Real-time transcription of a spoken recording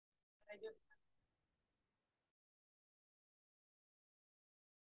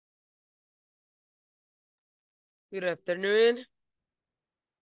Good afternoon.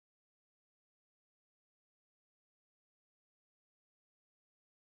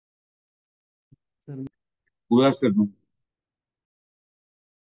 Good afternoon.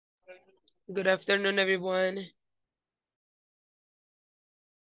 Good afternoon, everyone.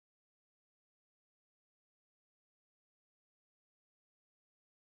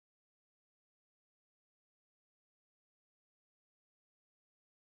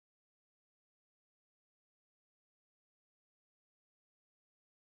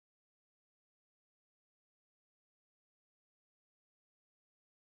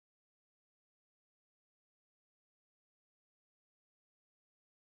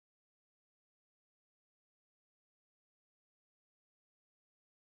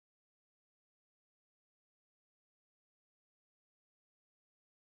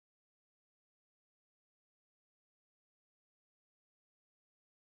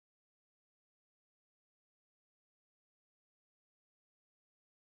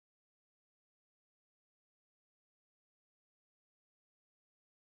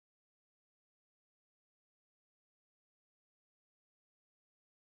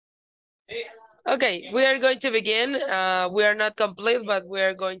 Okay, we are going to begin. We are not complete, but we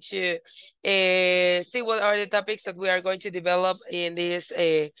are going to see what are the topics that we are going to develop in this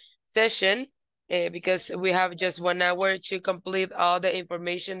session, because we have just 1 hour to complete all the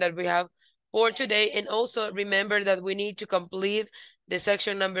information that we have for today. And also remember that we need to complete the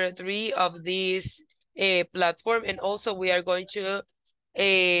section number 3 of this platform. And also we are going to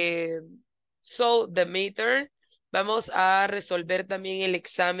solve the meter. Vamos a resolver también el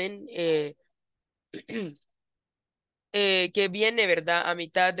examen que viene, ¿verdad? A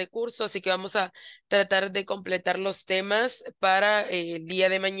mitad de curso, así que vamos a tratar de completar los temas para el día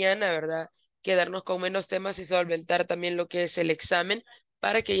de mañana, ¿verdad? Quedarnos con menos temas y solventar también lo que es el examen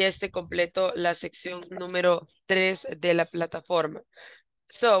para que ya esté completo la sección número 3 de la plataforma.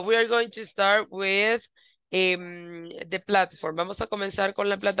 So, we are going to start with the platform. Vamos a comenzar con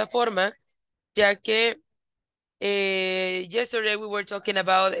la plataforma, ya que yesterday we were talking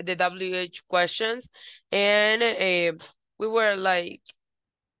about the WH questions, and we were like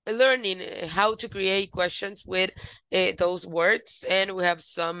learning how to create questions with those words, and we have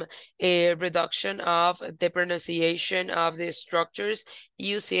some reduction of the pronunciation of the structures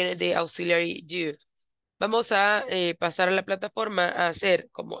using the auxiliary do. Vamos a pasar a la plataforma a hacer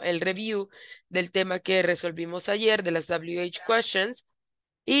como el review del tema que resolvimos ayer de las WH questions.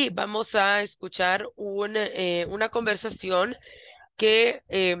 Y vamos a escuchar una conversación que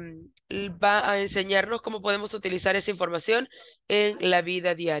va a enseñarnos cómo podemos utilizar esa información en la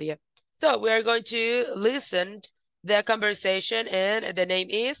vida diaria. So we are going to listen the conversation, and the name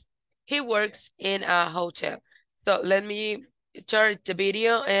is He Works in a Hotel. So let me start the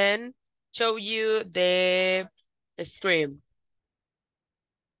video and show you the screen.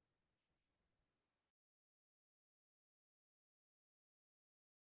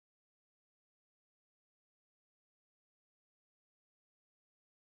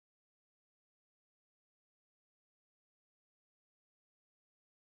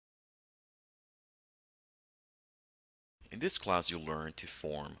 In this class, you'll learn to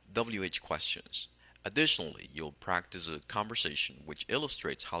form WH questions. Additionally, you'll practice a conversation which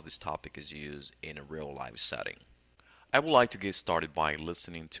illustrates how this topic is used in a real-life setting. I would like to get started by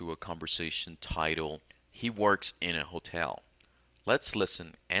listening to a conversation titled, He Works in a Hotel. Let's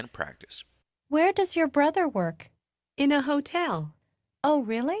listen and practice. Where does your brother work? In a hotel. Oh,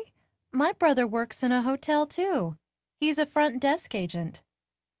 really? My brother works in a hotel too. He's a front desk agent.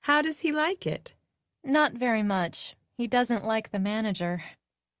 How does he like it? Not very much. He doesn't like the manager.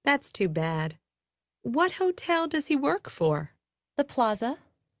 That's too bad. What hotel does he work for? The Plaza.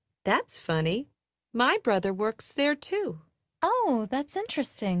 That's funny. My brother works there too. Oh, that's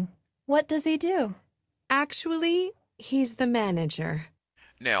interesting. What does he do? Actually, he's the manager.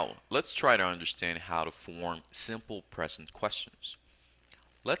 Now, let's try to understand how to form simple present questions.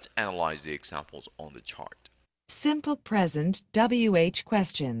 Let's analyze the examples on the chart. Simple present WH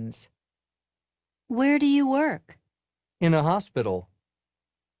questions. Where do you work? In a hospital.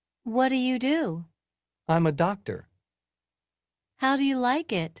 What do you do? I'm a doctor. How do you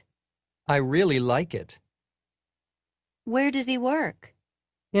like it? I really like it. Where does he work?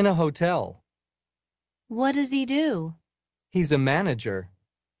 In a hotel. What does he do? He's a manager.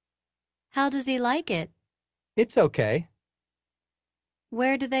 How does he like it? It's okay.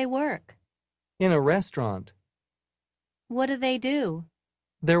 Where do they work? In a restaurant. What do they do?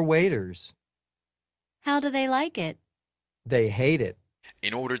 They're waiters. How do they like it? They hate it.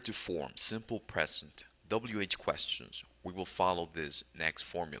 In order to form simple present WH questions, we will follow this next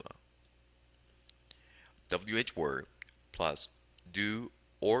formula. WH word plus do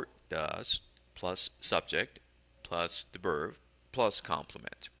or does plus subject plus the verb plus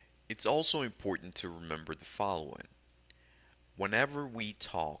complement. It's also important to remember the following. Whenever we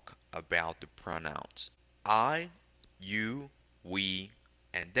talk about the pronouns I, you, we,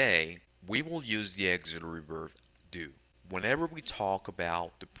 and they, we will use the auxiliary verb do. Whenever we talk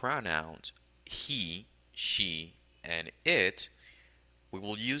about the pronouns he, she, and it, we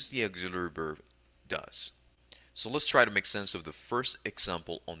will use the auxiliary verb does. So let's try to make sense of the first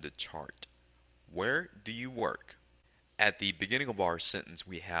example on the chart. Where do you work? At the beginning of our sentence,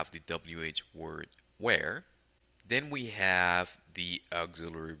 we have the WH word where. Then we have the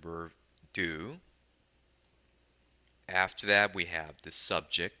auxiliary verb do. After that, we have the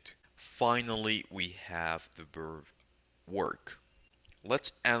subject. Finally, we have the verb work.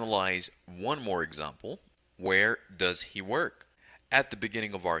 Let's analyze one more example. Where does he work? At the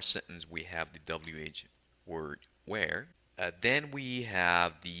beginning of our sentence, we have the WH word where. Then we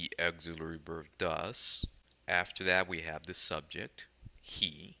have the auxiliary verb does. After that, we have the subject,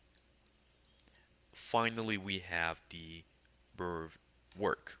 he. Finally, we have the verb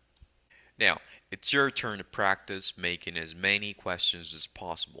work. Now, it's your turn to practice making as many questions as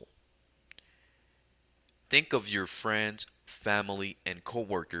possible. Think of your friends, family, and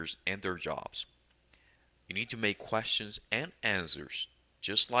coworkers and their jobs. You need to make questions and answers,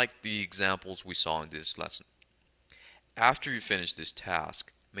 just like the examples we saw in this lesson. After you finish this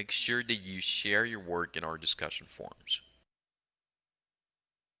task, make sure that you share your work in our discussion forums.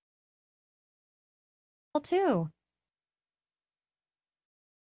 Too.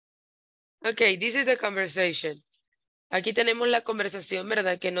 Okay, this is the conversation. Aquí tenemos la conversación,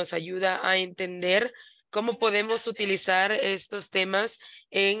 ¿verdad? Que nos ayuda a entender cómo podemos utilizar estos temas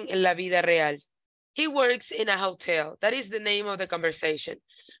en la vida real. He works in a hotel. That is the name of the conversation.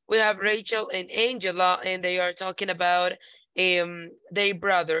 We have Rachel and Angela, and they are talking about their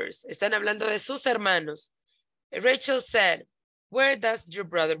brothers. Están hablando de sus hermanos. Rachel said, where does your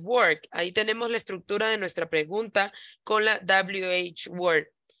brother work? Ahí tenemos la estructura de nuestra pregunta con la WH word.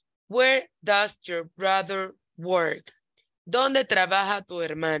 Where does your brother work? ¿Dónde trabaja tu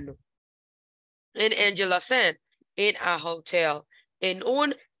hermano? And Angela said, in a hotel. En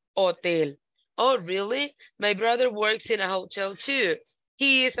un hotel. Oh, really? My brother works in a hotel too.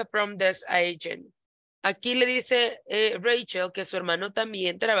 He is a front desk agent. Aquí le dice Rachel que su hermano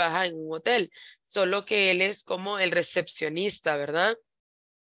también trabaja en un hotel, solo que él es como el recepcionista, ¿verdad?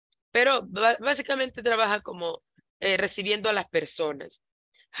 Pero básicamente trabaja como recibiendo a las personas.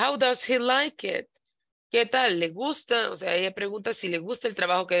 How does he like it? ¿Qué tal? ¿Le gusta? O sea, ella pregunta si le gusta el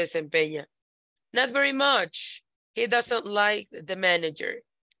trabajo que desempeña. Not very much. He doesn't like the manager.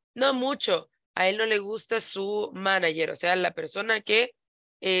 No mucho. A él no le gusta su manager, o sea, la persona que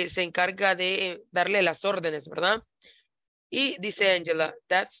se encarga de darle las órdenes, ¿verdad? Y dice Angela,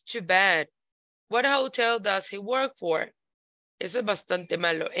 that's too bad. What hotel does he work for? Eso es bastante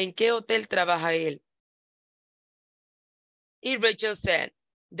malo. ¿En qué hotel trabaja él? Y Rachel said,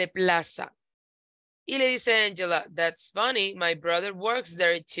 de Plaza. Y le dice Angela, that's funny, my brother works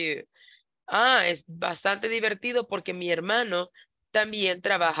there too. Ah, es bastante divertido porque mi hermano también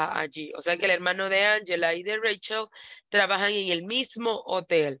trabaja allí. O sea que el hermano de Angela y de Rachel trabajan en el mismo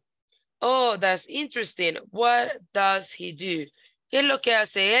hotel. Oh, that's interesting. What does he do? ¿Qué es lo que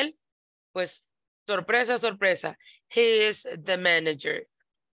hace él? Pues, sorpresa, sorpresa. He is the manager.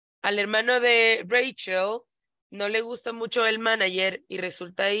 Al hermano de Rachel no le gusta mucho el manager y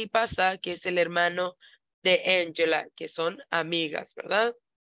resulta ahí pasa que es el hermano de Angela, que son amigas, ¿verdad?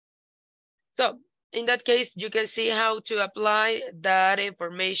 So, in that case, you can see how to apply that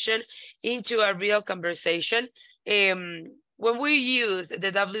information into a real conversation. When we use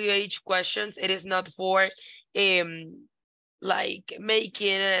the WH questions, it is not for like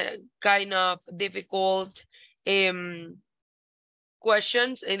making a kind of difficult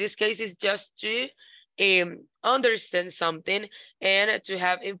questions. In this case, it's just to understand something and to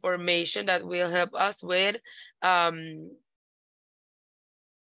have information that will help us with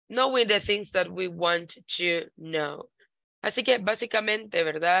knowing the things that we want to know. Así que básicamente,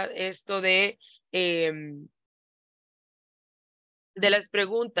 ¿verdad? Esto de las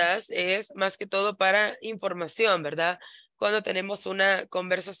preguntas es más que todo para información, ¿verdad? Cuando tenemos una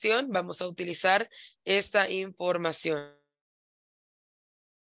conversación, vamos a utilizar esta información.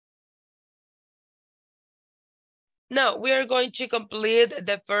 Now, we are going to complete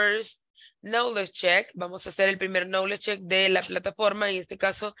the first knowledge check. Vamos a hacer el primer knowledge check de la plataforma, en este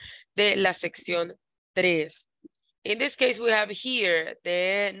caso de la sección 3. In this case, we have here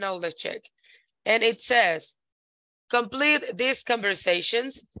the knowledge check. And it says, complete these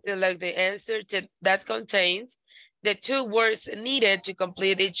conversations, select the answer that contains the 2 words needed to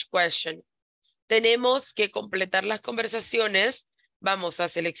complete each question. Tenemos que completar las conversaciones. Vamos a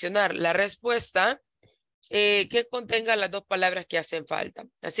seleccionar la respuesta que contenga las 2 palabras que hacen falta.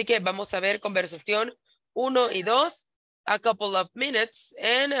 Así que vamos a ver conversación 1 y 2, a couple of minutes,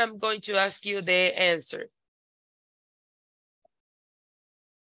 and I'm going to ask you the answer.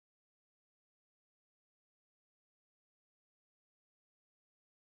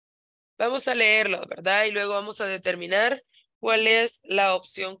 Vamos a leerlo, ¿verdad? Y luego vamos a determinar cuál es la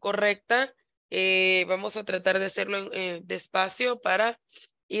opción correcta. Vamos a tratar de hacerlo despacio para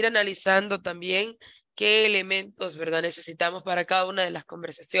ir analizando también qué elementos, ¿verdad? Necesitamos para cada una de las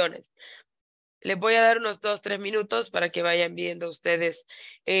conversaciones. Les voy a dar unos 2-3 minutos para que vayan viendo ustedes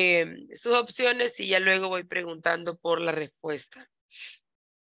sus opciones y ya luego voy preguntando por la respuesta.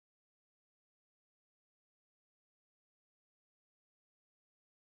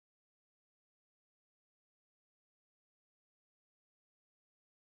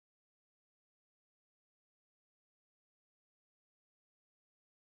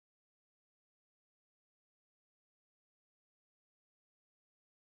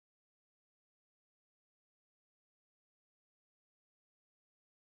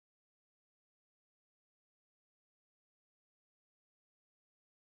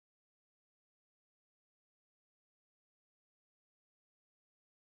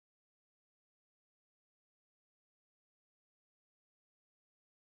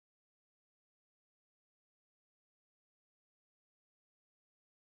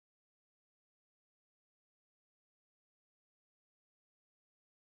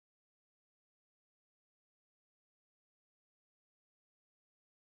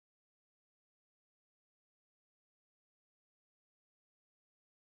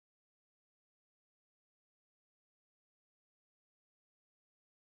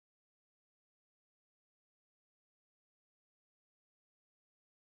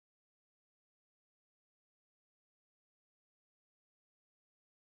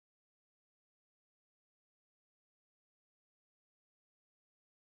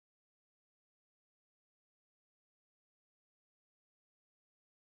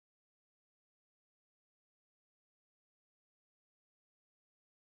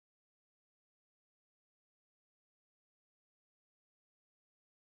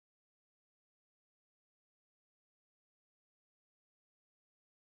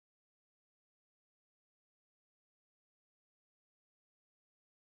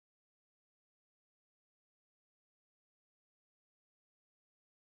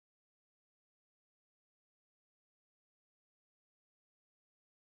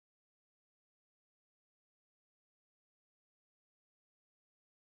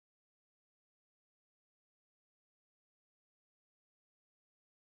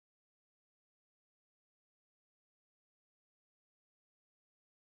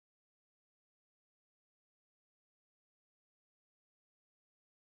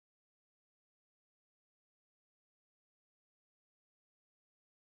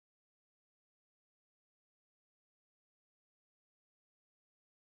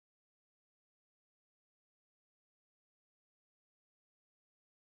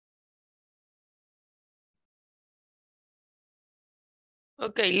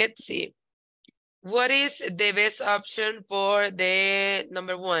 Okay, let's see. What is the best option for the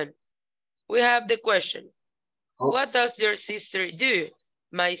number 1? We have the question. What does your sister do?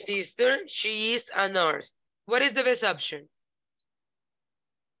 My sister, she is a nurse. What is the best option?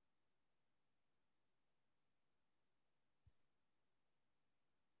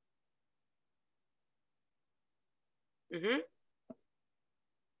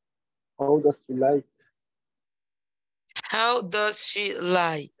 How does she like? How does she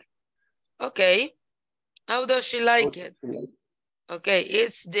like? Okay. How does she like it? Okay,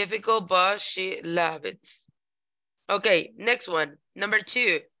 it's difficult, but she loves it. Okay, next one. Number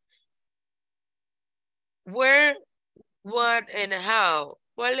 2. Where, what, and how.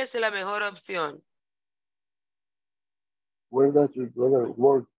 ¿Cuál es la mejor opción? Where does your brother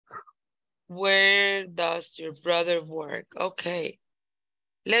work? Where does your brother work? Okay.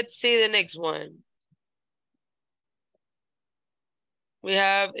 Let's see the next one. We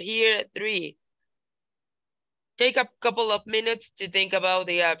have here 3. Take a couple of minutes to think about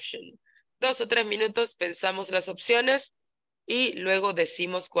the option. 2 o 3 minutos pensamos las opciones y luego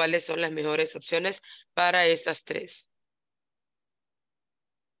decimos cuáles son las mejores opciones para esas 3.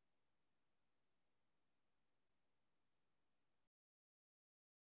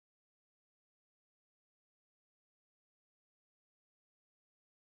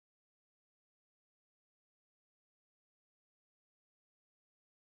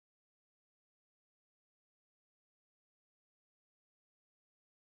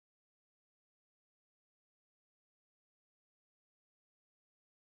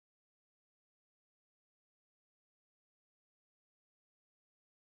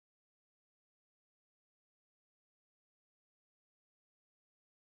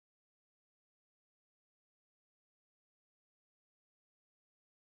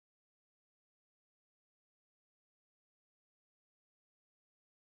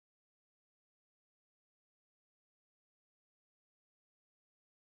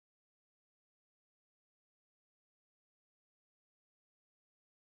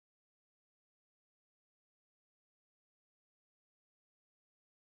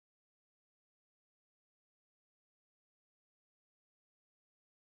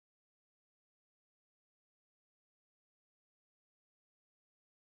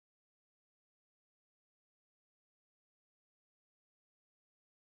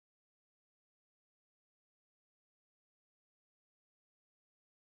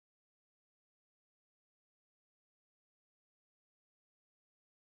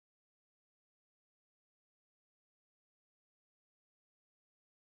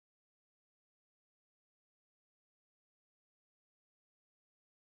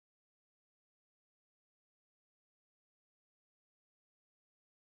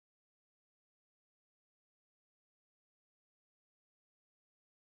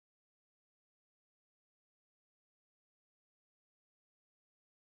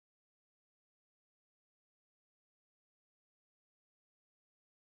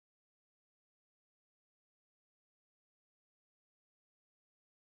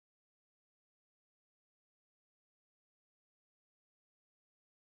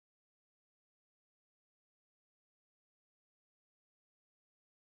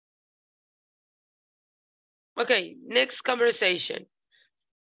 Okay, next conversation.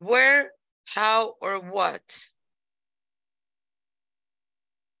 Where, how, or what?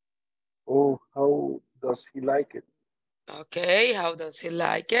 Oh, how does he like it? Okay, how does he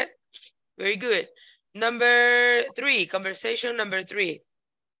like it? Very good. Number 3, conversation number 3.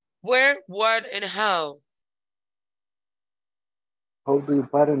 Where, what, and how? How do your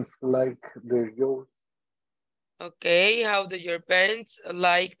parents like their jobs? Okay, how do your parents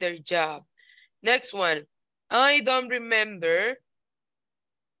like their job? Next one. I don't remember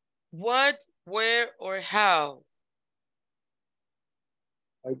what, where, or how.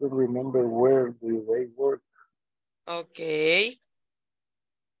 I don't remember where do they work. Ok.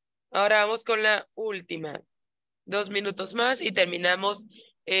 Ahora vamos con la última. 2 minutos más y terminamos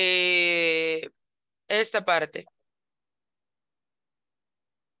esta parte.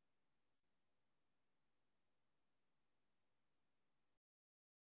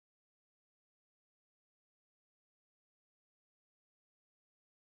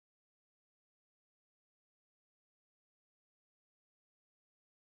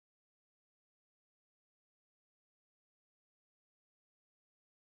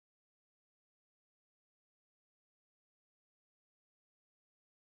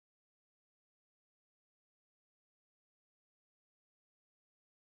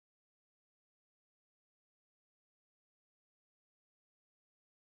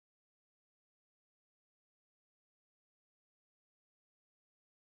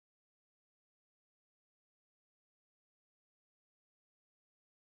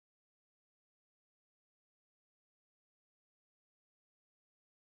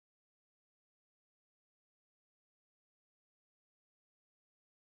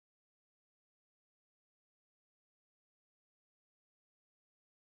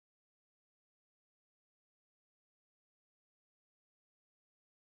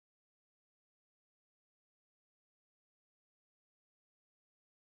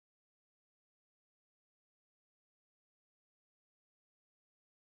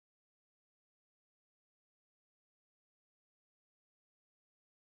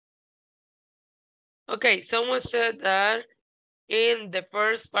 Okay, someone said that in the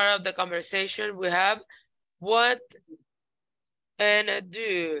first part of the conversation we have what and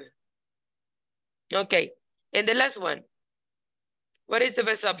do. Okay, and the last one. What is the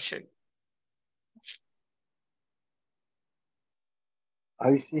best option?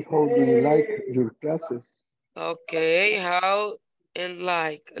 I see. How do you like your classes? Okay, how and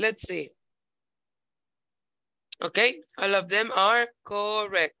like. Let's see. Okay, all of them are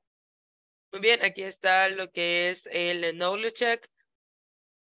correct. Muy bien, aquí está lo que es el knowledge check.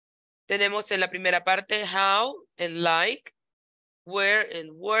 Tenemos en la primera parte how and like, where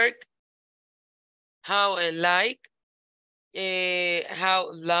and work, how and like, how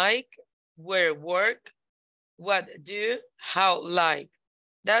like, where work, what do, how like.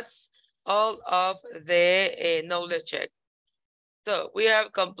 That's all of the knowledge check. So we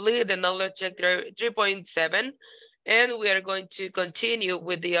have completed the knowledge check 3.7, and we are going to continue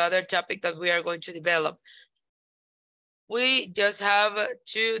with the other topic that we are going to develop. We just have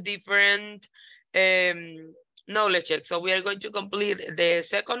 2 different knowledge checks. So we are going to complete the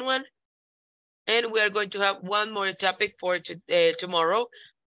second one, and we are going to have one more topic for tomorrow,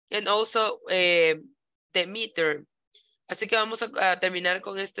 and also the midterm. Así que vamos a terminar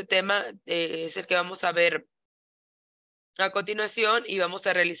con este tema, es el que vamos a ver a continuación, y vamos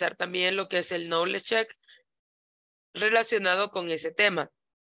a realizar también lo que es el knowledge check relacionado con ese tema.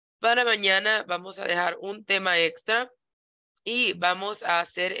 Para mañana vamos a dejar un tema extra y vamos a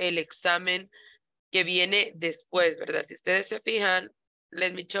hacer el examen que viene después, ¿verdad? Si ustedes se fijan,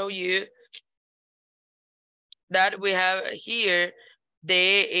 let me show you that we have here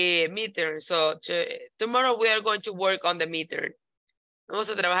the midterm. So tomorrow we are going to work on the midterm. Vamos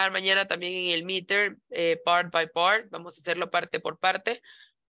a trabajar mañana también en el midterm, part by part. Vamos a hacerlo parte por parte.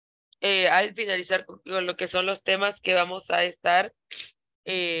 Al finalizar con lo que son los temas que vamos a estar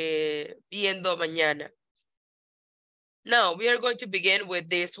viendo mañana. Now, we are going to begin with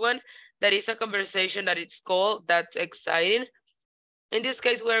this one. That is a conversation that it's called That's Exciting. In this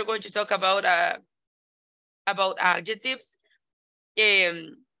case, we are going to talk about adjectives.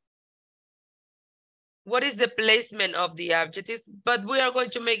 What is the placement of the adjectives? But we are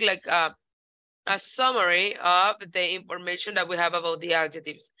going to make like a summary of the information that we have about the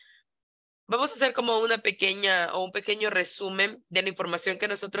adjectives. Vamos a hacer como una pequeña o un pequeño resumen de la información que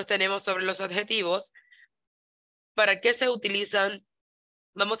nosotros tenemos sobre los adjetivos. ¿Para qué se utilizan?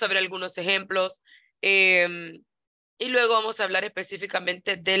 Vamos a ver algunos ejemplos. Y luego vamos a hablar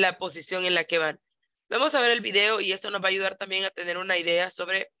específicamente de la posición en la que van. Vamos a ver el video y eso nos va a ayudar también a tener una idea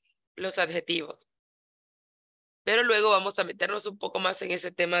sobre los adjetivos. Pero luego vamos a meternos un poco más en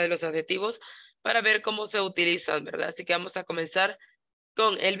ese tema de los adjetivos para ver cómo se utilizan, ¿verdad? Así que vamos a comenzar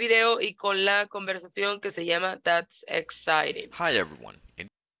con el video y con la conversación que se llama That's Exciting. Hi everyone. In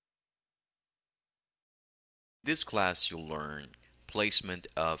this class you'll learn placement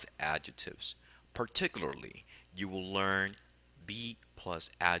of adjectives. Particularly, you will learn be plus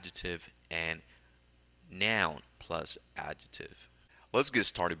adjective and noun plus adjective. Let's get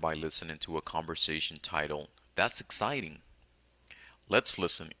started by listening to a conversation titled That's Exciting. Let's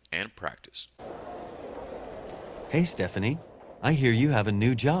listen and practice. Hey, Stephanie. I hear you have a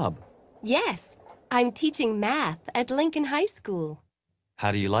new job. Yes, I'm teaching math at Lincoln High School.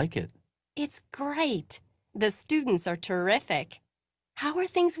 How do you like it? It's great. The students are terrific. How are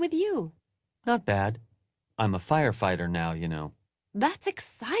things with you? Not bad. I'm a firefighter now, you know. That's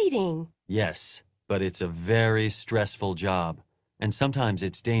exciting. Yes, but it's a very stressful job, and sometimes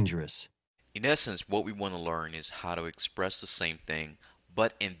it's dangerous. In essence, what we want to learn is how to express the same thing,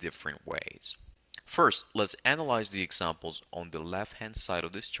 but in different ways. First, let's analyze the examples on the left-hand side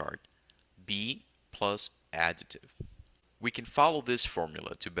of this chart. Be plus adjective. We can follow this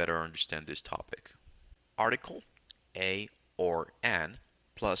formula to better understand this topic. Article, a or an,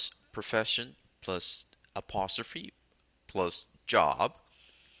 plus profession, plus apostrophe, plus job,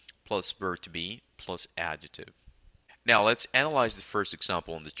 plus verb to be, plus adjective. Now let's analyze the first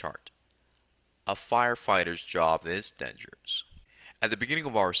example on the chart. A firefighter's job is dangerous. At the beginning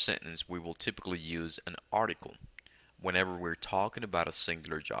of our sentence, we will typically use an article whenever we're talking about a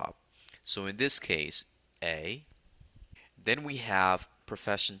singular job. So in this case, a. Then we have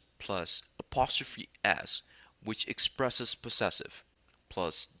profession plus apostrophe s, which expresses possessive,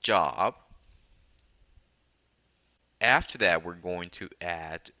 plus job. After that, we're going to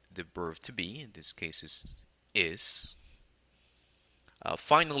add the verb to be. In this case, is.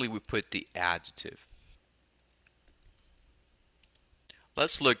 Finally, we put the adjective.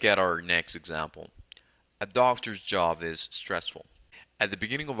 Let's look at our next example. A doctor's job is stressful. At the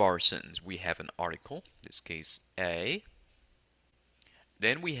beginning of our sentence, we have an article, in this case, a.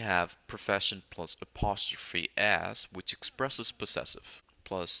 Then we have profession plus apostrophe s, which expresses possessive,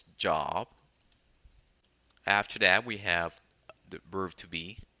 plus job. After that, we have the verb to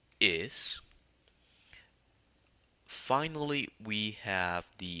be, is. Finally, we have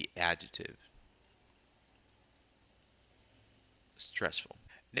the adjective, stressful.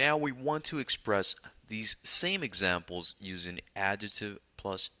 Now we want to express these same examples using adjective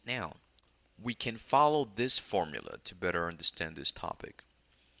plus noun. We can follow this formula to better understand this topic.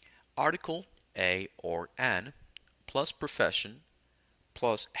 Article, a or an, plus profession,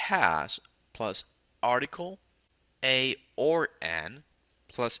 plus has, plus article, a or an,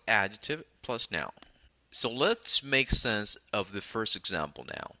 plus adjective, plus noun. So let's make sense of the first example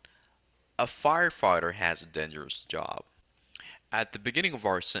now. A firefighter has a dangerous job. At the beginning of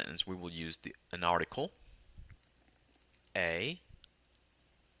our sentence, we will use an article, a.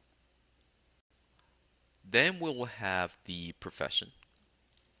 Then we will have the profession,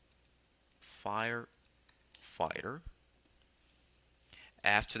 firefighter.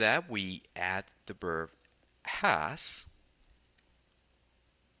 After that, we add the verb has.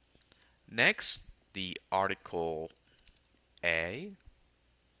 Next, the article a.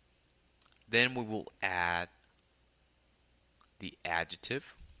 Then we will add the adjective.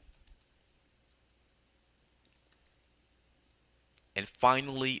 And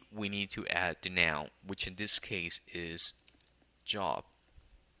finally, we need to add the noun, which in this case is job.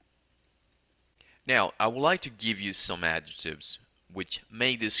 Now, I would like to give you some adjectives which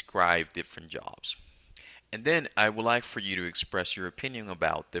may describe different jobs. And then I would like for you to express your opinion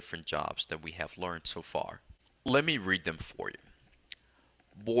about different jobs that we have learned so far. Let me read them for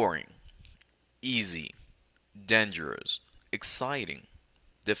you. Boring, easy, dangerous, exciting,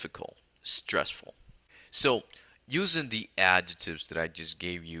 difficult, stressful. So, using the adjectives that I just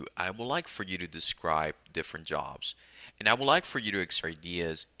gave you, I would like for you to describe different jobs. And I would like for you to express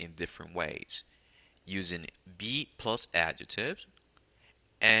ideas in different ways, using be plus adjectives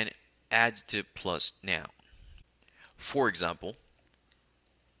and adjective plus noun. For example,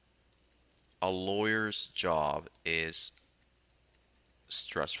 a lawyer's job is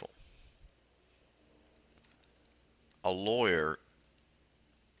stressful. A lawyer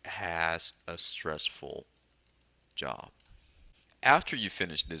has a stressful job. After you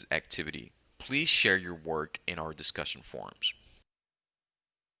finish this activity, please share your work in our discussion forums.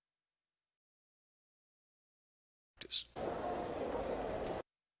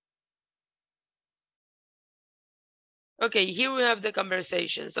 Okay, here we have the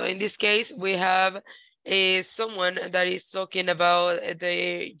conversation. So in this case, we have someone that is talking about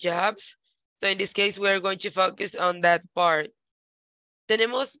the jobs. So in this case, we are going to focus on that part.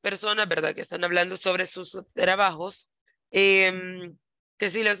 Tenemos personas, ¿verdad?, que están hablando sobre sus trabajos, que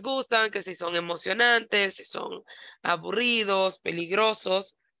si les gustan, que si son emocionantes, si son aburridos,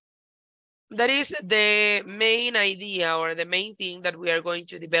 peligrosos. That is the main idea or the main thing that we are going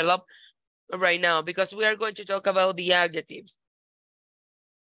to develop right now, because we are going to talk about the adjectives.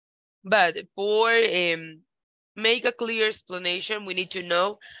 But for make a clear explanation, we need to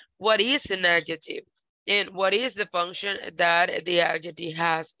know what is an adjective and what is the function that the adjective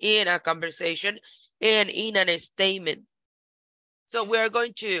has in a conversation and in a statement. So we are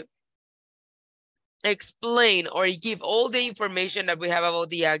going to explain or give all the information that we have about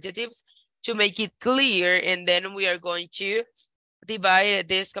the adjectives to make it clear, and then we are going to divide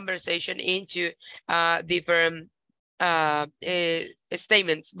this conversation into different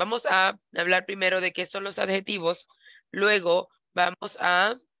statements. Vamos a hablar primero de qué son los adjetivos, luego vamos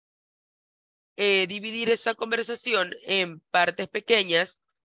a dividir esta conversación en partes pequeñas,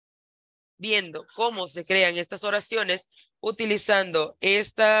 viendo cómo se crean estas oraciones utilizando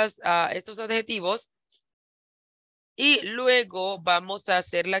estos adjetivos, y luego vamos a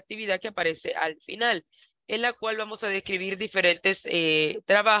hacer la actividad que aparece al final, en la cual vamos a describir diferentes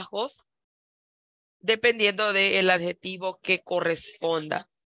trabajos dependiendo del adjetivo que corresponda.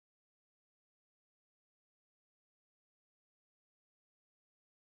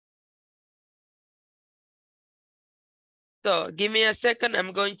 So, give me a second.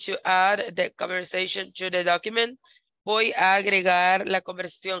 I'm going to add the conversation to the document. Voy a agregar la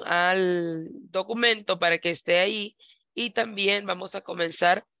conversación al documento para que esté ahí. Y también vamos a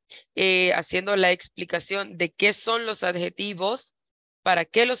comenzar haciendo la explicación de qué son los adjetivos, para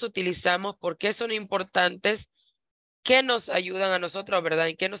qué los utilizamos, por qué son importantes, qué nos ayudan a nosotros, ¿verdad?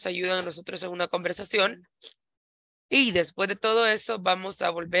 En qué nos ayudan a nosotros en una conversación. Y después de todo eso, vamos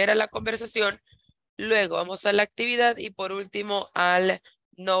a volver a la conversación. Luego vamos a la actividad y por último al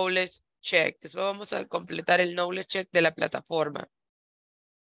knowledge check. Después vamos a completar el knowledge check de la plataforma.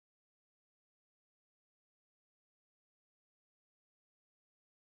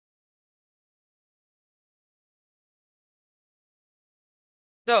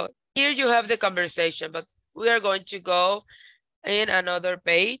 So here you have the conversation, but we are going to go in another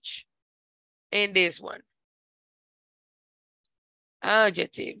page, in this one.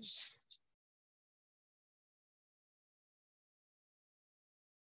 Adjectives.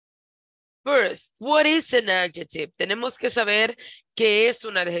 First, what is an adjective? Tenemos que saber qué es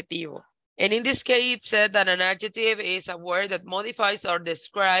un adjetivo. And in this case, it said that an adjective is a word that modifies or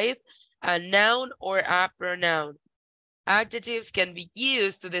describes a noun or a pronoun. Adjectives can be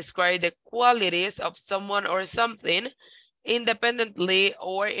used to describe the qualities of someone or something independently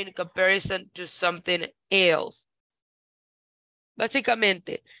or in comparison to something else.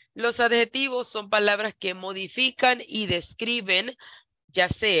 Básicamente, los adjetivos son palabras que modifican y describen, ya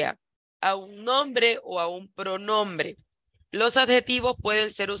sea a un nombre o a un pronombre. Los adjetivos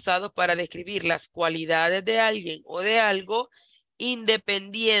pueden ser usados para describir las cualidades de alguien o de algo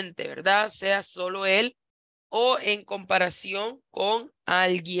independiente, ¿verdad? Sea solo él o en comparación con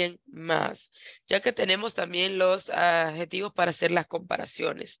alguien más, ya que tenemos también los adjetivos para hacer las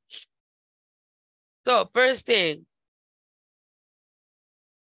comparaciones. So, first thing,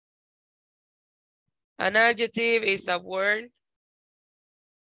 an adjective is a word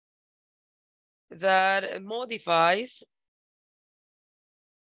that modifies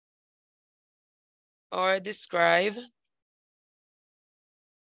or describe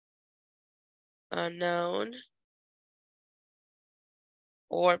a noun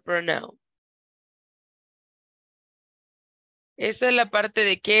or pronoun. Esa es la parte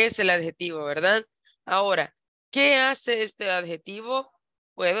de qué es el adjetivo, ¿verdad? Ahora, ¿qué hace este adjetivo?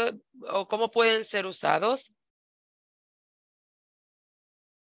 ¿O cómo pueden ser usados?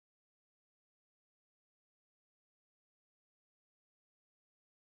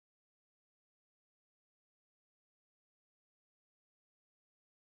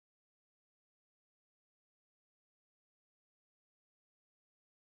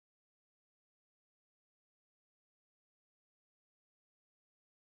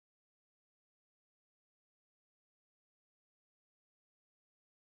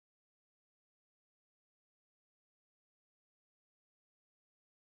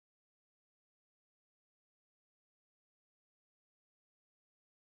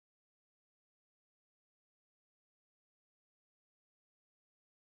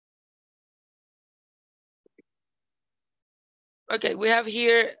 Okay, we have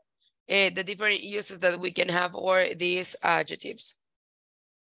here the different uses that we can have for these adjectives.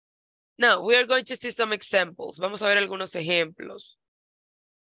 Now, we are going to see some examples. Vamos a ver algunos ejemplos.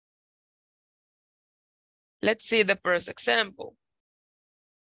 Let's see the first example.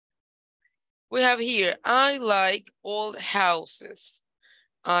 We have here, I like old houses.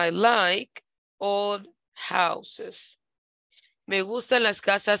 I like old houses. Me gustan las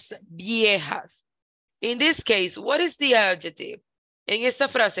casas viejas. In this case, what is the adjective? En esta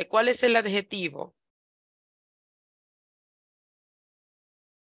frase, ¿cuál es el adjetivo?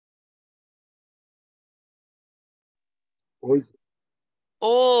 Old.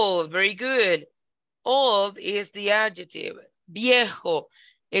 Old, very good. Old is the adjective. Viejo.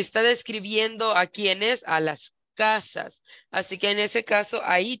 Está describiendo a quiénes, a las casas. Así que en ese caso,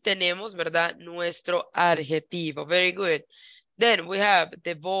 ahí tenemos, ¿verdad? Nuestro adjetivo. Very good. Then we have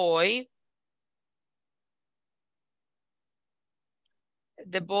the boy.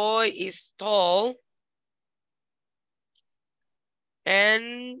 The boy is tall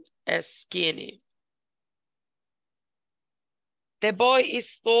and skinny. The boy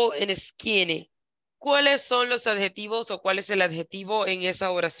is tall and skinny. ¿Cuáles son los adjetivos o cuál es el adjetivo en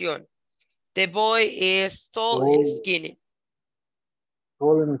esa oración? The boy is tall and skinny.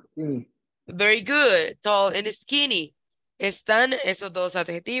 Tall and skinny. Very good. Tall and skinny. Están esos dos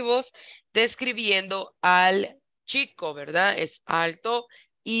adjetivos describiendo al chico, ¿verdad? Es alto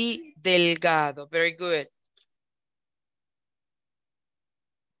y delgado. Very good.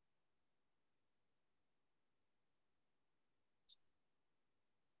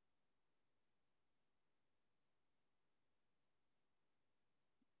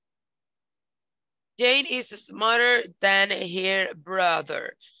 Jane is smarter than her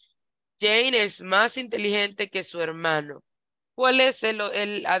brother. Jane es más inteligente que su hermano. ¿Cuál es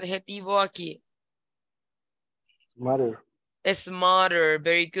el adjetivo aquí? Smarter. Smarter,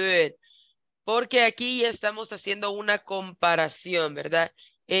 very good. Porque aquí ya estamos haciendo una comparación, ¿verdad?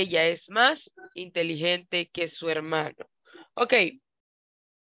 Ella es más inteligente que su hermano. Okay.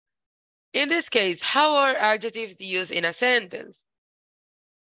 In this case, how are adjectives used in a sentence?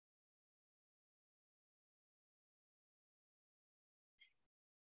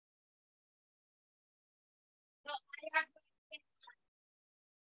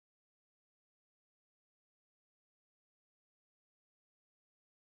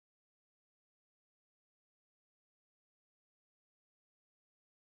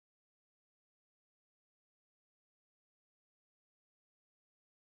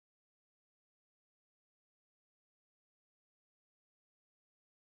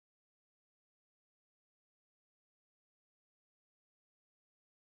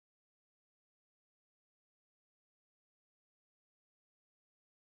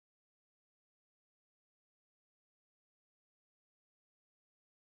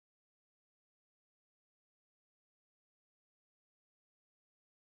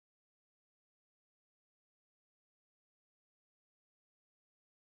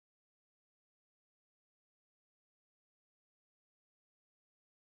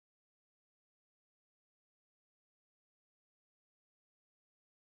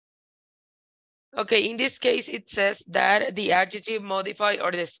 Okay, in this case, it says that the adjective modify or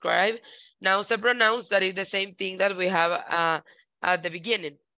describe nouns and pronouns, that is the same thing that we have at the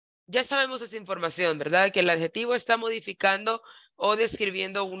beginning. Ya sabemos esa información, ¿verdad? Que el adjetivo está modificando o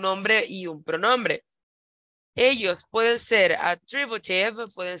describiendo un nombre y un pronombre. Ellos pueden ser attributive,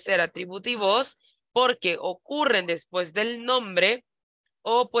 pueden ser atributivos, porque ocurren después del nombre,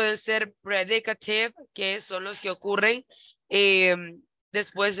 o pueden ser predicative, que son los que ocurren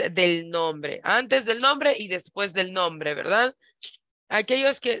después del nombre, antes del nombre y después del nombre, ¿verdad?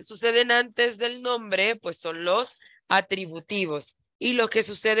 Aquellos que suceden antes del nombre, pues son los atributivos, y los que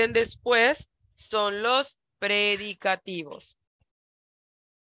suceden después son los predicativos.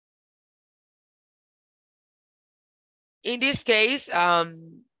 In this case,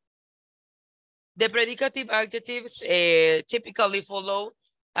 the predicative adjectives typically follow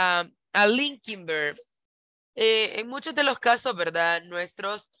a linking verb. En muchos de los casos, ¿verdad?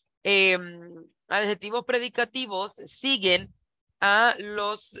 Nuestros adjetivos predicativos siguen a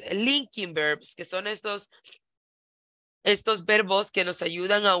los linking verbs, que son estos verbos que nos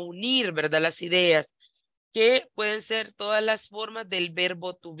ayudan a unir, ¿verdad? Las ideas, que pueden ser todas las formas del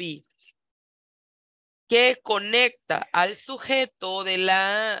verbo to be, que conecta al sujeto de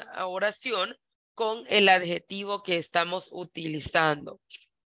la oración con el adjetivo que estamos utilizando.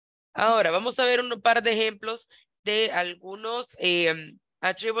 Ahora, vamos a ver un par de ejemplos de algunos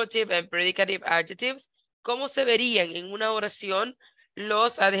attributive and predicative adjectives. ¿Cómo se verían en una oración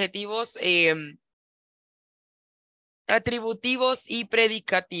los adjetivos atributivos y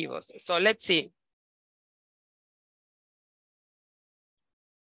predicativos? So, let's see.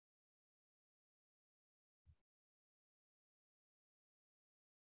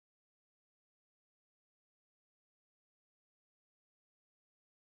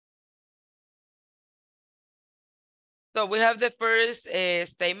 So we have the first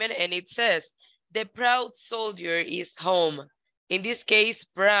statement and it says, the proud soldier is home. In this case,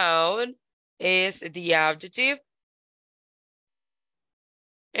 proud is the adjective.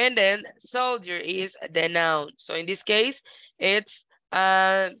 And then soldier is the noun. So in this case, it's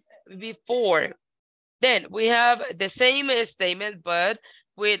before. Then we have the same statement, but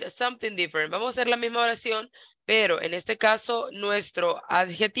with something different. Vamos a hacer la misma oración, pero en este caso nuestro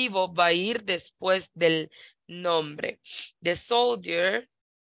adjetivo va a ir después del nombre. The soldier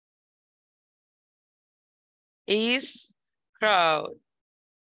is proud.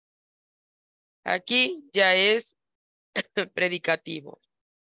 Aquí ya es predicativo.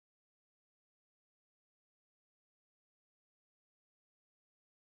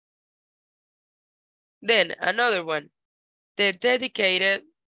 Then another one, the dedicated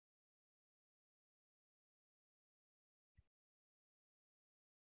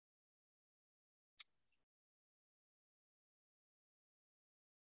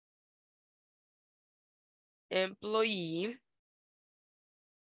employee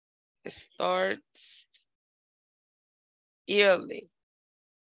starts early.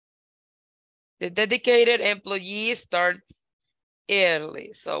 The dedicated employee starts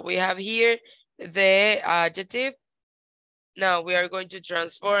early. So we have here the adjective. Now we are going to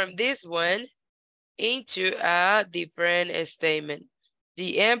transform this one into a different statement.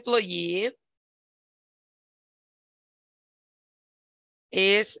 The employee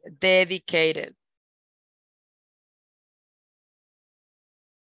is dedicated.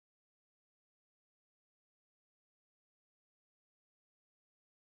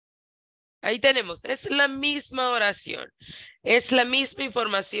 Ahí tenemos, es la misma oración, es la misma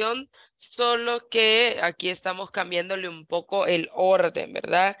información, solo que aquí estamos cambiándole un poco el orden,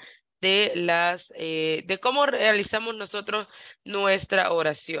 ¿verdad? De de cómo realizamos nosotros nuestra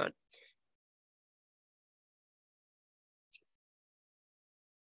oración.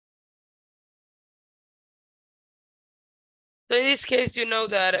 So in this case, you know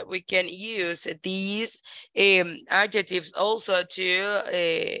that we can use these adjectives also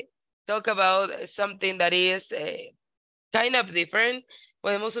to talk about something that is kind of different.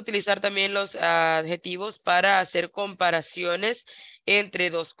 Podemos utilizar también los adjetivos para hacer comparaciones entre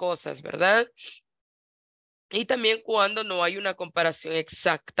dos cosas, ¿verdad? Y también cuando no hay una comparación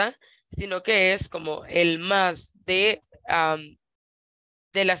exacta, sino que es como el más de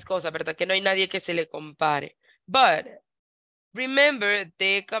las cosas, ¿verdad? Que no hay nadie que se le compare. But remember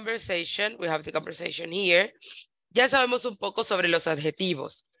the conversation, we have the conversation here. Ya sabemos un poco sobre los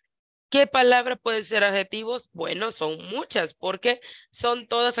adjetivos. ¿Qué palabras pueden ser adjetivos? Bueno, son muchas, porque son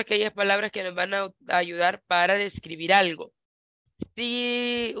todas aquellas palabras que nos van a ayudar para describir algo.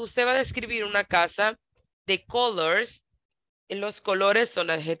 Si usted va a describir una casa, the colors, los colores son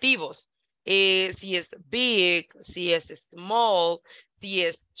adjetivos. Si es big, si es small, si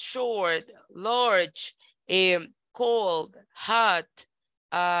es short, large, cold, hot,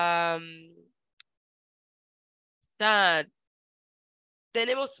 sad.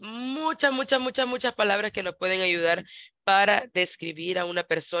 Tenemos muchas palabras que nos pueden ayudar para describir a una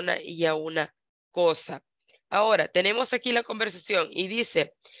persona y a una cosa. Ahora, tenemos aquí la conversación y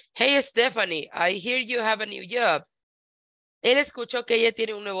dice, hey Stephanie, I hear you have a new job. Él escuchó que ella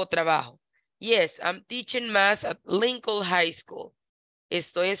tiene un nuevo trabajo. Yes, I'm teaching math at Lincoln High School.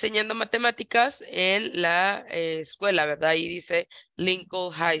 Estoy enseñando matemáticas en la escuela, ¿verdad? Y dice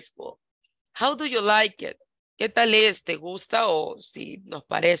Lincoln High School. How do you like it? ¿Qué tal es? ¿Te gusta o si nos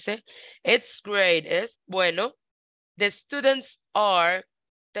parece? It's great. Es bueno. The students are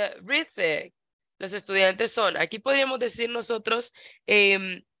terrific. Los estudiantes son. Aquí podríamos decir nosotros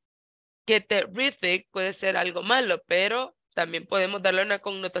que terrific puede ser algo malo, pero también podemos darle una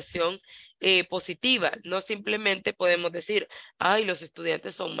connotación positiva. No simplemente podemos decir, ay, los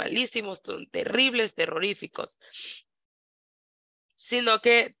estudiantes son malísimos, son terribles, terroríficos. Sino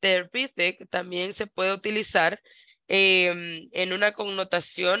que terrific también se puede utilizar en una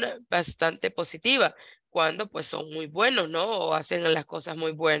connotación bastante positiva, cuando pues son muy buenos, ¿no? O hacen las cosas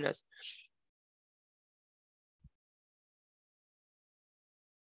muy buenas.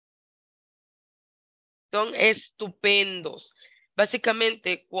 Son estupendos.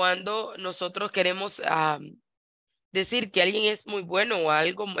 Básicamente, cuando nosotros queremos decir que alguien es muy bueno o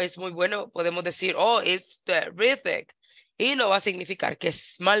algo es muy bueno, podemos decir, oh, it's terrific. Y no va a significar que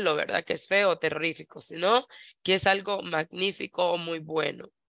es malo, ¿verdad? Que es feo o terrorífico, sino que es algo magnífico o muy bueno.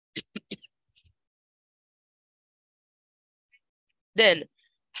 Then,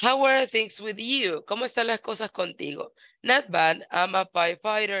 how are things with you? ¿Cómo están las cosas contigo? Not bad. I'm a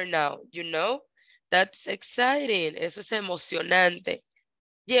firefighter now. You know? That's exciting. Eso es emocionante.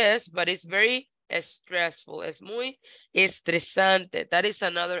 Yes, but it's very stressful. Es muy estresante. That is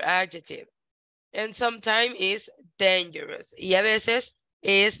another adjective. And sometimes is dangerous. Y a veces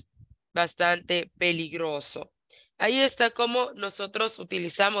es bastante peligroso. Ahí está como nosotros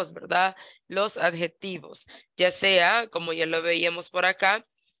utilizamos, ¿verdad? Los adjetivos, ya sea, como ya lo veíamos por acá,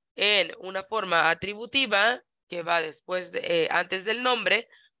 en una forma atributiva que va después antes del nombre,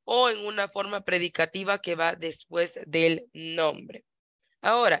 o en una forma predicativa que va después del nombre.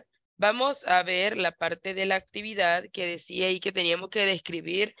 Ahora, vamos a ver la parte de la actividad que decía ahí que teníamos que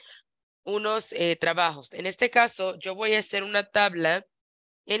describir unos trabajos. En este caso, yo voy a hacer una tabla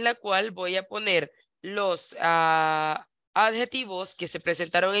en la cual voy a poner los adjetivos que se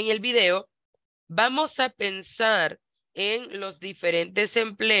presentaron en el video. Vamos a pensar en los diferentes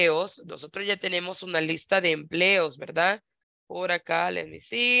empleos. Nosotros ya tenemos una lista de empleos, ¿verdad? Por acá, let me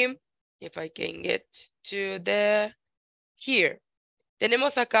see if I can get to the here.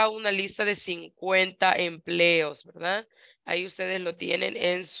 Tenemos acá una lista de 50 empleos, ¿verdad? Ahí ustedes lo tienen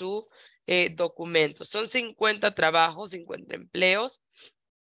en su documento. Son 50 trabajos, 50 empleos.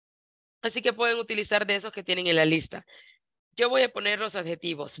 Así que pueden utilizar de esos que tienen en la lista. Yo voy a poner los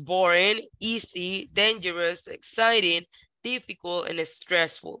adjetivos boring, easy, dangerous, exciting, difficult, and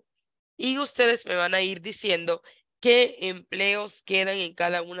stressful. Y ustedes me van a ir diciendo qué empleos quedan en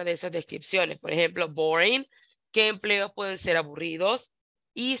cada una de esas descripciones. Por ejemplo, boring, qué empleos pueden ser aburridos.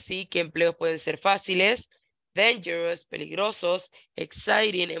 Easy, qué empleos pueden ser fáciles. Dangerous, peligrosos.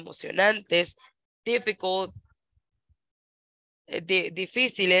 Exciting, emocionantes. Difficult,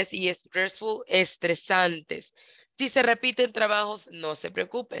 difíciles, y stressful, estresantes. Si se repiten trabajos, no se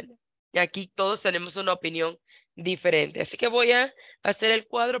preocupen. Aquí todos tenemos una opinión diferente. Así que voy a hacer el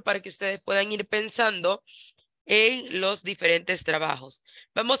cuadro para que ustedes puedan ir pensando en los diferentes trabajos.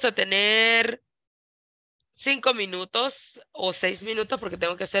 Vamos a tener 5 minutos o 6 minutos porque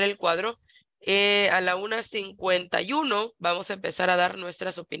tengo que hacer el cuadro. A la 1:51 vamos a empezar a dar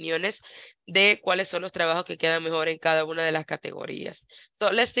nuestras opiniones de cuáles son los trabajos que quedan mejor en cada una de las categorías.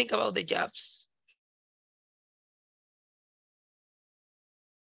 So let's think about the jobs.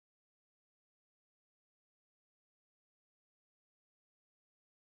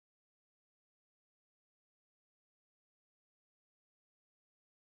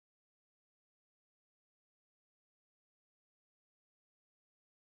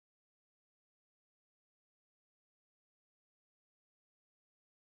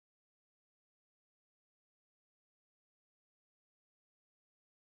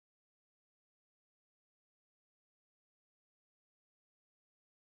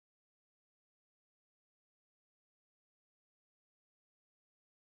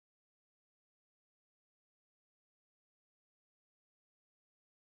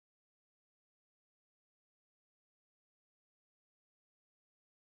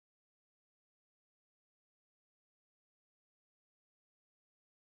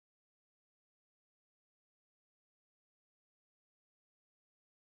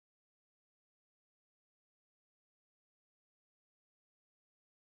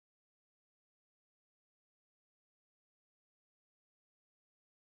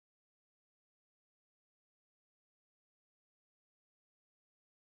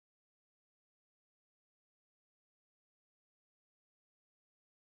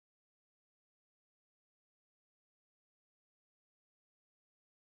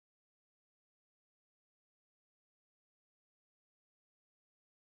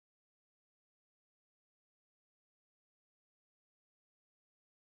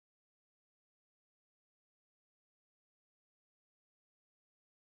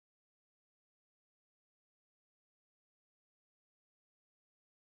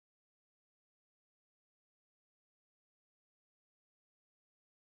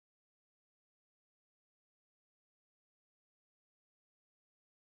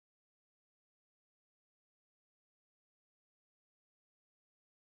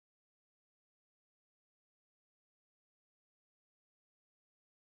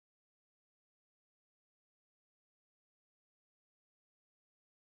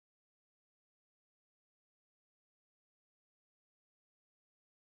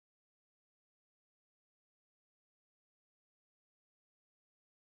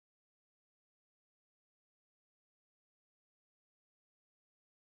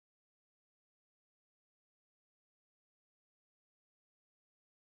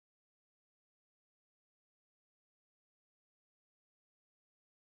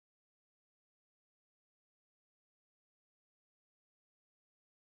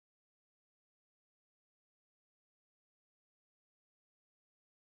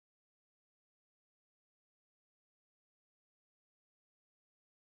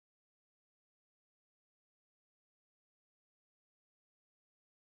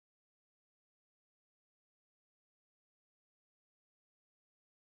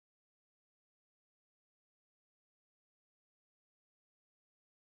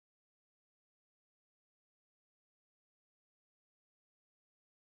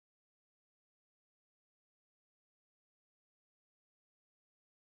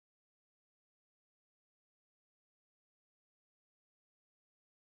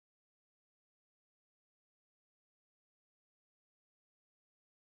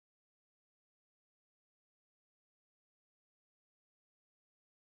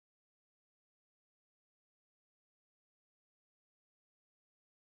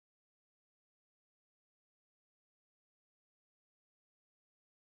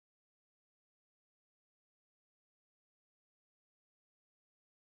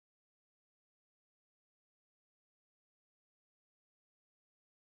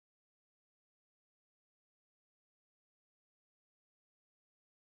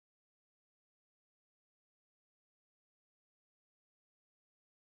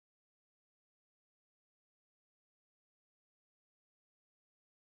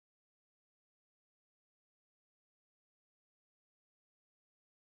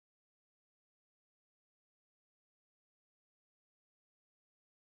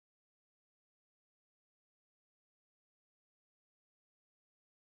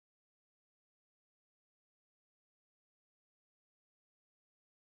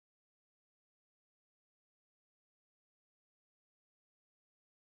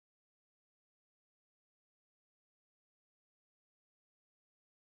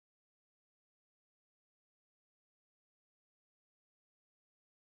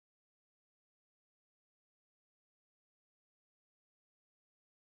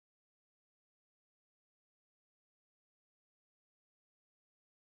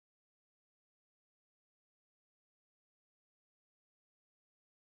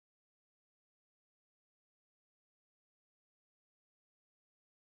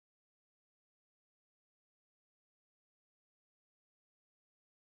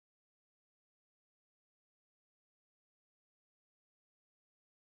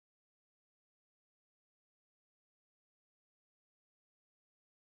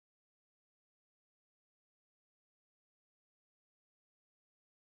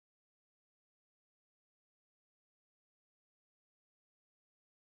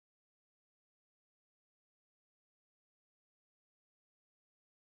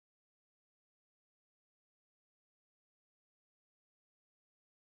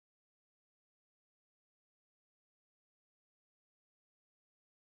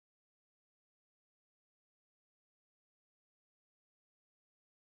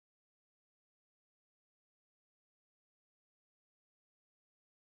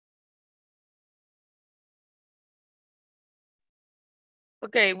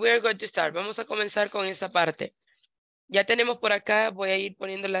 Ok, we're going to start. Vamos a comenzar con esta parte. Ya tenemos por acá, voy a ir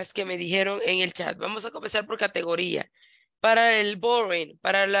poniendo las que me dijeron en el chat. Vamos a comenzar por categoría. Para el boring,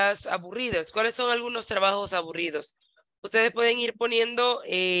 para las aburridas, ¿cuáles son algunos trabajos aburridos? Ustedes pueden ir poniendo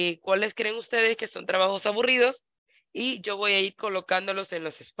cuáles creen ustedes que son trabajos aburridos y yo voy a ir colocándolos en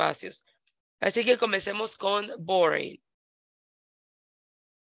los espacios. Así que comencemos con boring.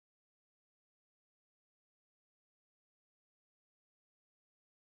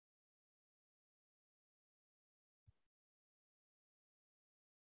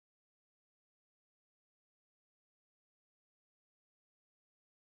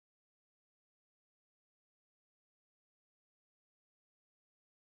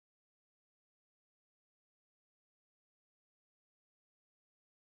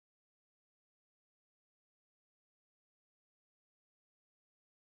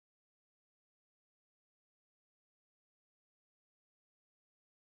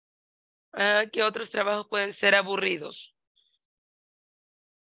 ¿Qué otros trabajos pueden ser aburridos?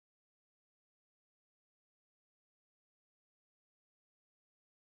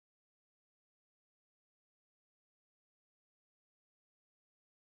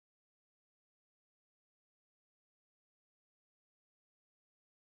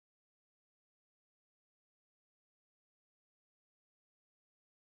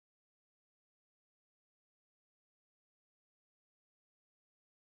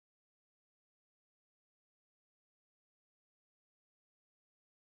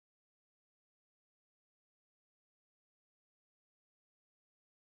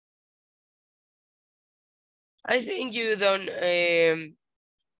 I think you don't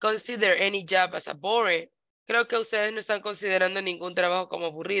consider any job as a boring. Creo que ustedes no están considerando ningún trabajo como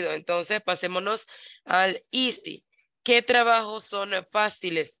aburrido. Entonces, pasémonos al easy. ¿Qué trabajos son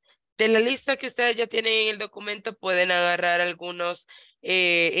fáciles? De la lista que ustedes ya tienen en el documento, pueden agarrar algunos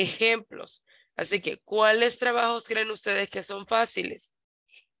ejemplos. Así que, ¿cuáles trabajos creen ustedes que son fáciles?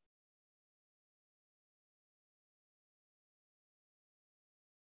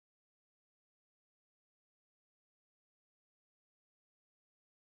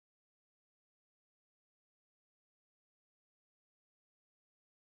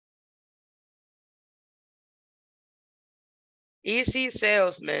 Easy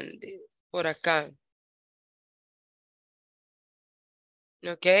salesman, por acá.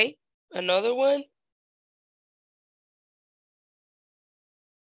 Okay, another one.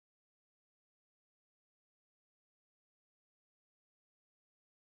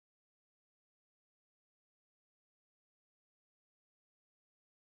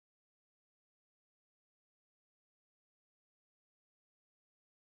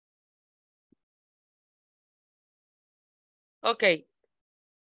 Okay,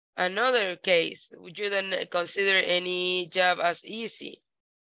 another case. Would you then consider any job as easy?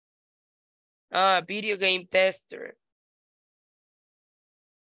 Video game tester.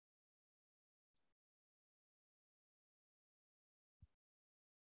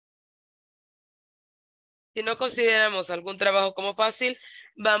 Si no consideramos algún trabajo como fácil,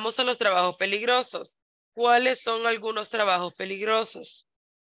 vamos a los trabajos peligrosos. ¿Cuáles son algunos trabajos peligrosos?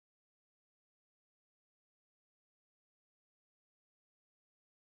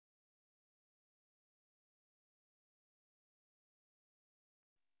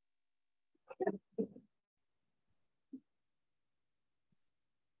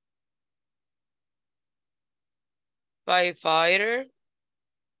 Firefighter.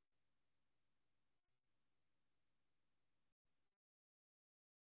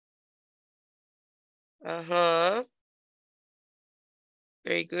 Ajá.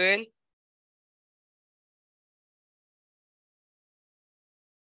 Very good.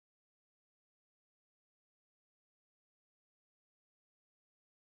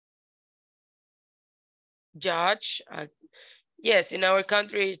 Judge. Yes, in our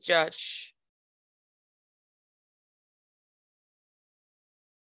country, judge.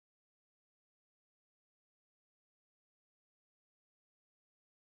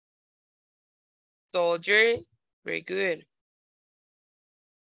 Soldier. Very good.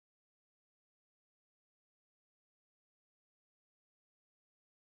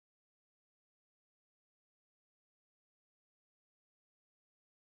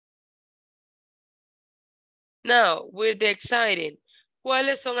 Now, with the exciting.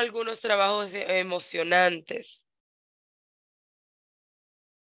 ¿Cuáles son algunos trabajos emocionantes?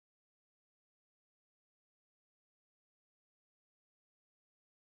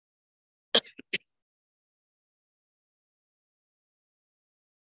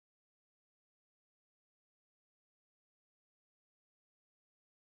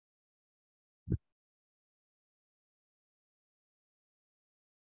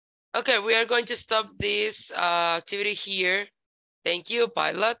 Okay, we are going to stop this activity here. Thank you,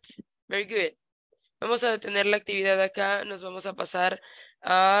 pilot. Very good. Vamos a detener la actividad acá. Nos vamos a pasar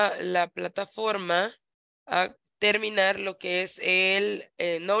a la plataforma a terminar lo que es el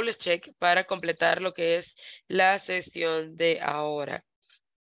knowledge check para completar lo que es la sesión de ahora.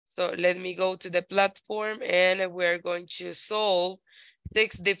 So let me go to the platform and we're going to solve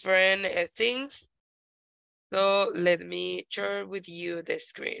 6 different things. So let me share with you the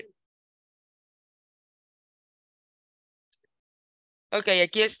screen. Ok,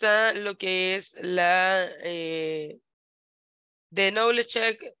 aquí está lo que es la the knowledge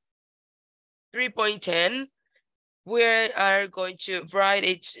check 3.10. We are going to write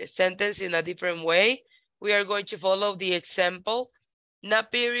each sentence in a different way. We are going to follow the example, not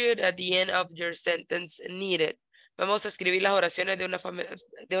period at the end of your sentence needed. Vamos a escribir las oraciones de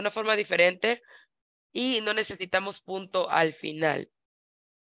una forma diferente y no necesitamos punto al final.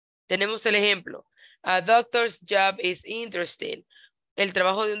 Tenemos el ejemplo. A doctor's job is interesting. El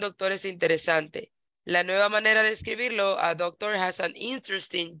trabajo de un doctor es interesante. La nueva manera de escribirlo, a doctor has an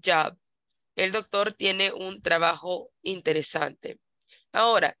interesting job. El doctor tiene un trabajo interesante.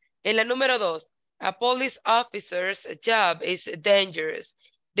 Ahora, en la número 2, a police officer's job is dangerous.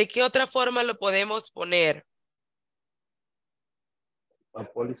 ¿De qué otra forma lo podemos poner? A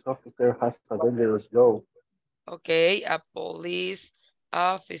police officer has a dangerous job. Ok, a police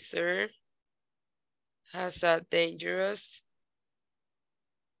officer has a dangerous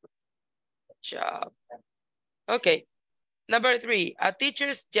job. Okay. Number 3, a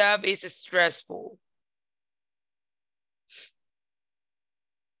teacher's job is stressful.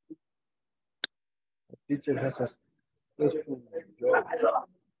 A teacher has a stressful job.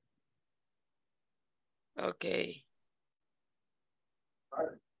 Okay.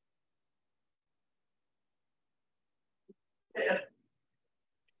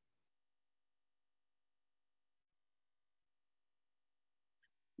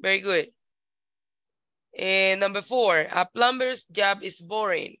 Very good. And number 4, a plumber's job is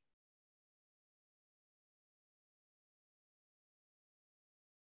boring.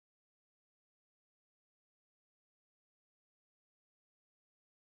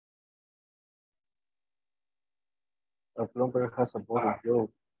 A plumber has a boring job.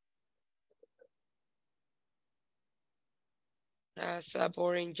 That's a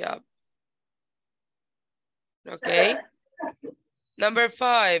boring job. Okay. Number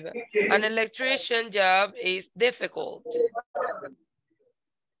 5, an electrician job is difficult.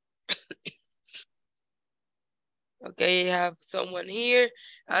 Okay, you have someone here.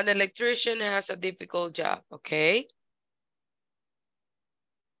 An electrician has a difficult job, okay?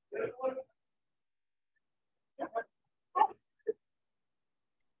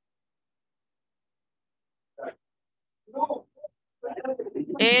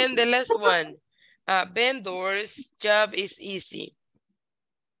 And the last one, a vendor's job is easy.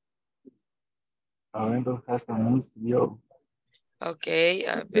 A vendor has an easy job. Okay,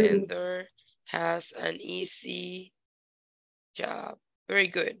 a vendor has an easy job. Very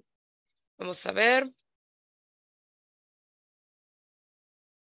good. Vamos a ver.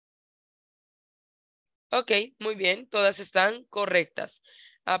 Ok, muy bien. Todas están correctas.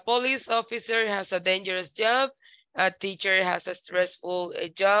 A police officer has a dangerous job. A teacher has a stressful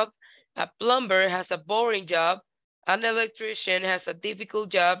job. A plumber has a boring job. An electrician has a difficult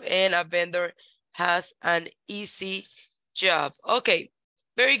job. And a vendor has an easy job. Okay,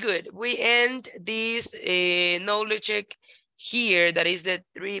 very good. We end this knowledge check here. That is the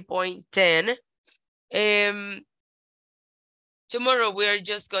 3.10. Tomorrow, we are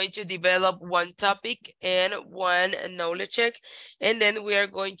just going to develop one topic and one knowledge check, and then we are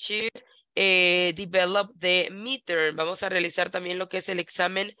going to develop the midterm. Vamos a realizar también lo que es el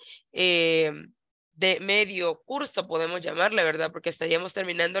examen de medio curso, podemos llamarle, ¿verdad? Porque estaríamos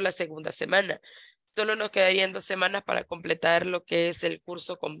terminando la segunda semana. Solo nos quedarían 2 semanas para completar lo que es el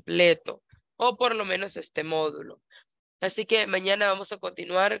curso completo, o por lo menos este módulo. Así que mañana vamos a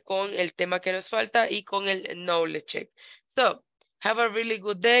continuar con el tema que nos falta y con el knowledge check. So, have a really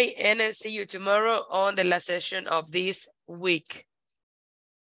good day and I'll see you tomorrow on the last session of this week.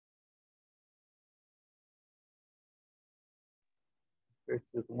 See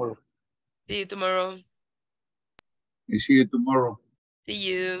you tomorrow. See you tomorrow. See you tomorrow. See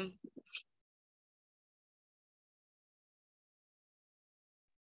you.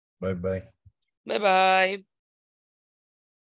 Bye-bye. Bye-bye.